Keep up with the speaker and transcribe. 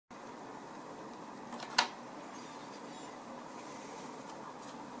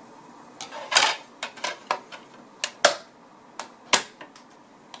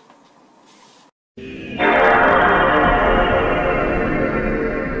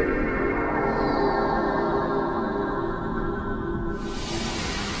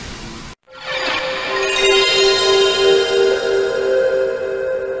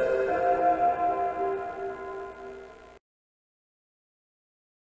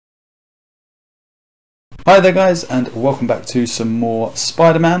Hi there guys, and welcome back to some more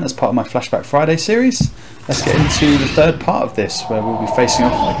Spider-Man as part of my Flashback Friday series. Let's get into the third part of this, where we'll be facing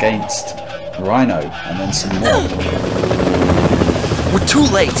off against Rhino, and then some more. We're too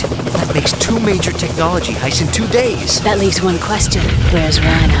late. That makes 2 major technology heists in 2 days. That leaves one question. Where's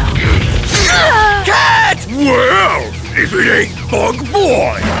Rhino? Cat! Well, if it ain't Bug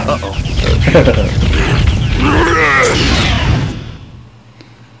Boy!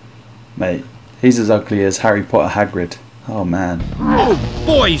 Mate, he's as ugly as Harry Potter Hagrid. Oh man. Oh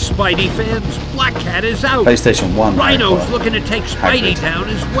boy, Spidey fans, Black Cat is out. PlayStation 1. Rhino's looking to take Spidey down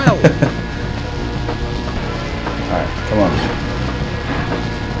as well. Alright, come on.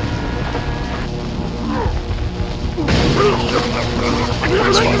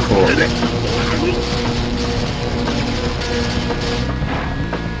 That's what I thought.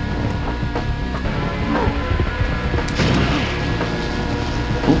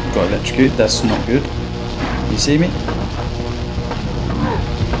 Ooh, got electrocuted, that's not good. You see me?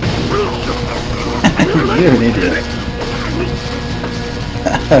 You're an idiot.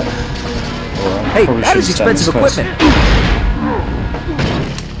 Hey, that is expensive equipment.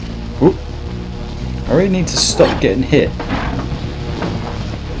 Ooh. I really need to stop getting hit.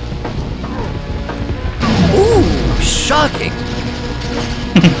 Ooh, shocking.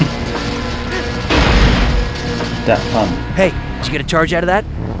 That pun. Hey, did you get a charge out of that?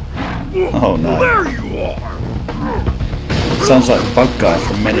 Oh no. There you are. Sounds like the bug guy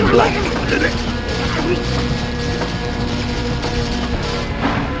from Men in Black.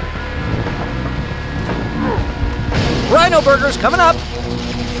 Rhino burgers coming up.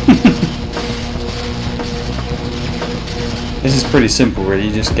 This is pretty simple really,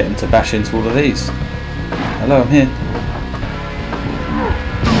 you just get him to bash into all of these. Hello, I'm here.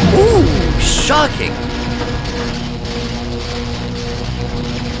 Ooh, shocking.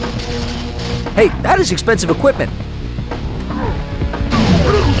 Hey, that is expensive equipment.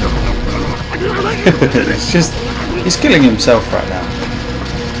 It's just, he's killing himself right now.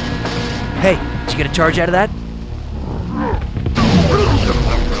 Hey, did you get a charge out of that?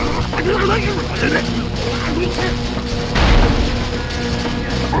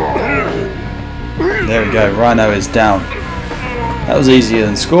 There we go, Rhino is down. That was easier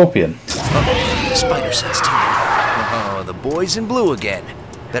than Scorpion. Spider sense team. Oh, the boys in blue again.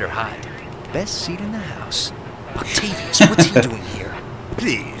 Better hide. Best seat in the house. Octavius, what's he doing here?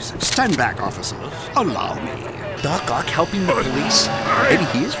 Please, stand back, officers. Allow me. Doc Ock helping the police? Maybe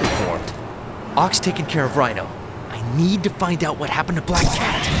he is reformed. Ock's taking care of Rhino. I need to find out what happened to Black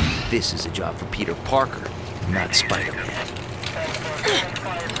Cat. This is a job for Peter Parker, not Spider-Man.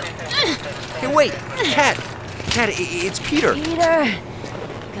 Hey, wait! Cat! Cat, it's Peter! Peter,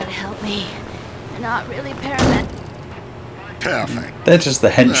 gotta help me. They're not really paramedics. Perfect. They're just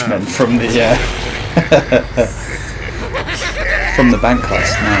the henchmen from the from the bank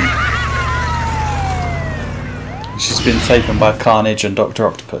heist, man. She's been taken by Carnage and Dr.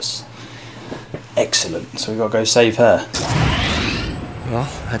 Octopus. Excellent, so we gotta go save her. Well,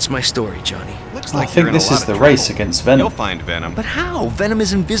 that's my story, Johnny. Looks I like think this is the race against Venom. You'll find Venom. But how? Venom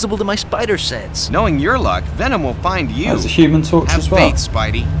is invisible to my spider sense. Knowing your luck, Venom will find you. There's a Human Torch Have as well. faith,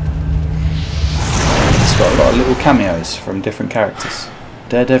 Spidey. It's got a lot of little cameos from different characters.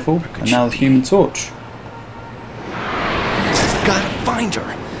 Daredevil, and now the Human Torch. Gotta find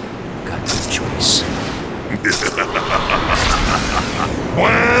her. Got no choice.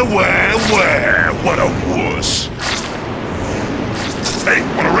 Well, what a wuss. Hey,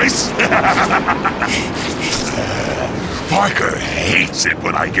 wanna race? Parker hates it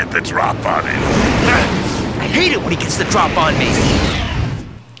when I get the drop on him. I hate it when he gets the drop on me.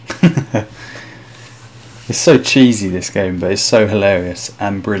 It's so cheesy, this game, but it's so hilarious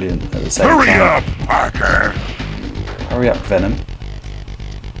and brilliant at the same time. Hurry up, Parker. Hurry up, Venom.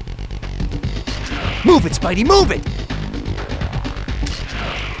 Move it, Spidey, move it!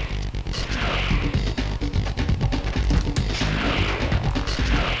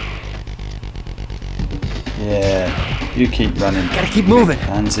 Yeah, you keep running. Gotta keep moving.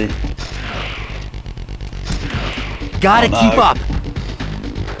 Pansy. Gotta Oh, no. keep up.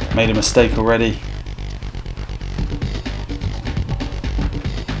 Made a mistake already.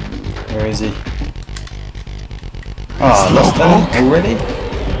 Where is he? Oh, I lost Venom already?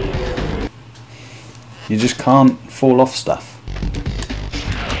 You just can't fall off stuff.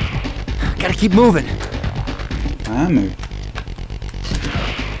 Gotta keep moving. I am moving.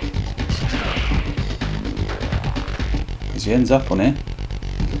 Because he ends up on here.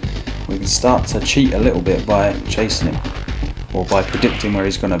 We can start to cheat a little bit by chasing him. Or by predicting where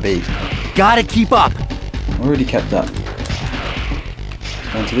he's going to be. Gotta keep up. Already kept up.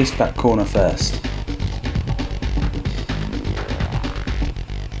 Going to this back corner first.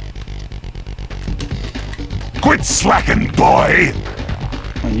 Quit slacking, boy!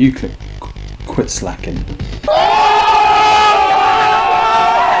 Well, you could quit slacking.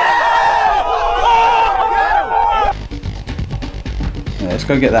 Yeah, let's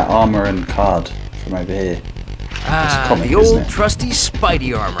go get that armor and card from over here. Ah, comic, the isn't old it? trusty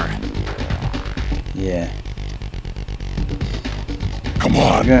Spidey armor. Yeah. Come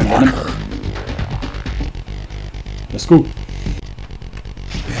on, Where you going, Venom? Parker. Let's go.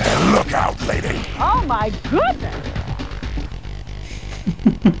 Yeah, look out, lady. Oh my goodness!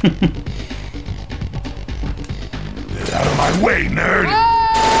 Get out of my way, nerd.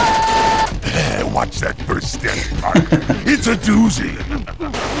 Watch that first step, Parker. It's a doozy.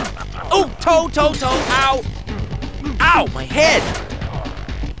 Oh, toe, ow! Ow, my head!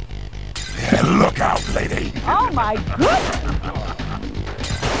 Yeah, look out, lady. Oh my goodness!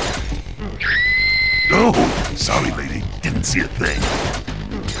 Oh, sorry, lady. Didn't see a thing.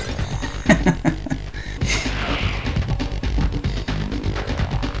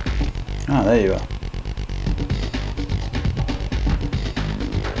 Ah, there you are.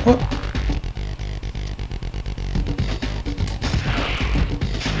 What?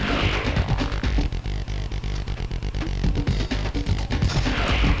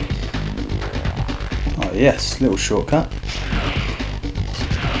 Oh yes, little shortcut.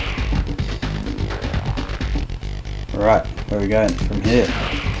 Right, where are we going from here?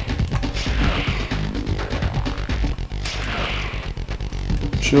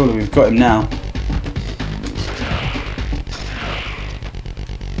 Surely we've got him now.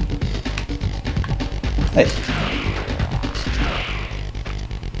 Hey,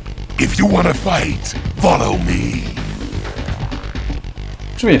 If you want to fight, follow me.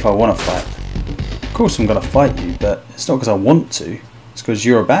 what do you mean if I want to fight? Of course I'm going to fight you, but it's not because I want to. It's because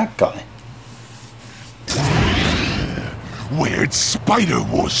you're a bad guy. Where'd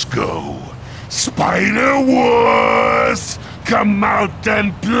Spider-Wuss go? Spider-Wuss! Come out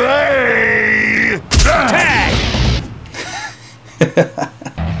and play! Tag!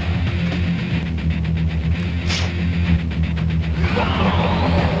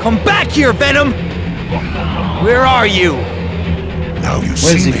 Come back here, Venom! Where are you? Now you Where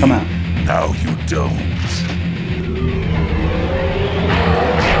see does he me. come out? Now you don't.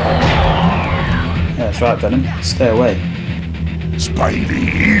 Yeah, that's right, Venom. Stay away.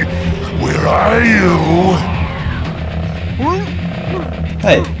 Spidey, where are you?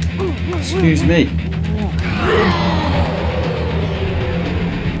 Hey, excuse me.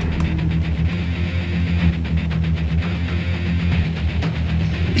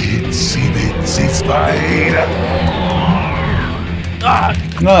 Itsy bitsy spider. Ah,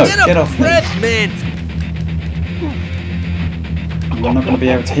 No, get off me. Redmond! I'm not going to be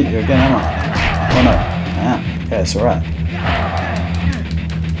able to hit you again, am I? Oh no. Ah, okay, it's alright.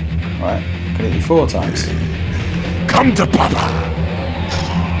 Right, I can hit you 4 times. Come to Papa.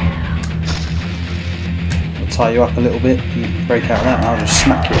 I'll tie you up a little bit, you break out of that, and I'll just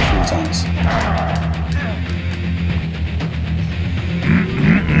smack you a few times.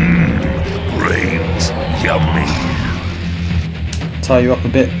 Brains, yummy. Tie you up a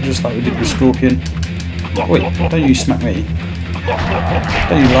bit, just like we did with Scorpion. Wait, don't you smack me.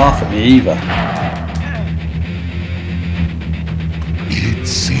 Don't you laugh at me either.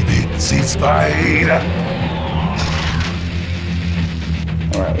 Itsy bitsy spider.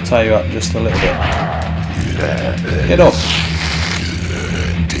 Alright, we'll tie you up just a little bit. Get off.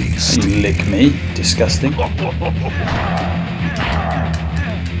 Tasty. You lick me. Disgusting. We'll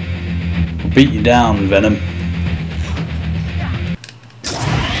beat you down, Venom.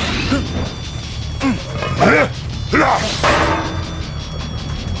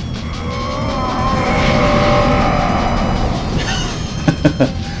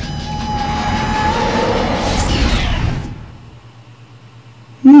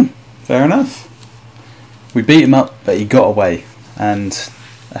 Fair enough. We beat him up, but he got away, and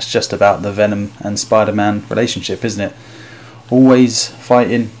that's just about the Venom and Spider-Man relationship, isn't it? Always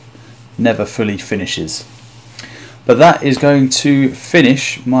fighting, never fully finishes. But that is going to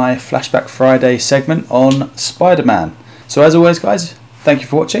finish my Flashback Friday segment on Spider-Man. So as always, guys, thank you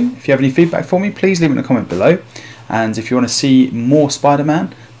for watching. If you have any feedback for me, please leave it in a comment below. And if you want to see more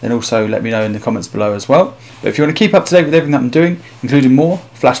Spider-Man, then also let me know in the comments below as well. But if you want to keep up to date with everything that I'm doing, including more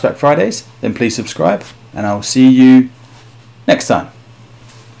Flashback Fridays, then please subscribe, and I'll see you next time.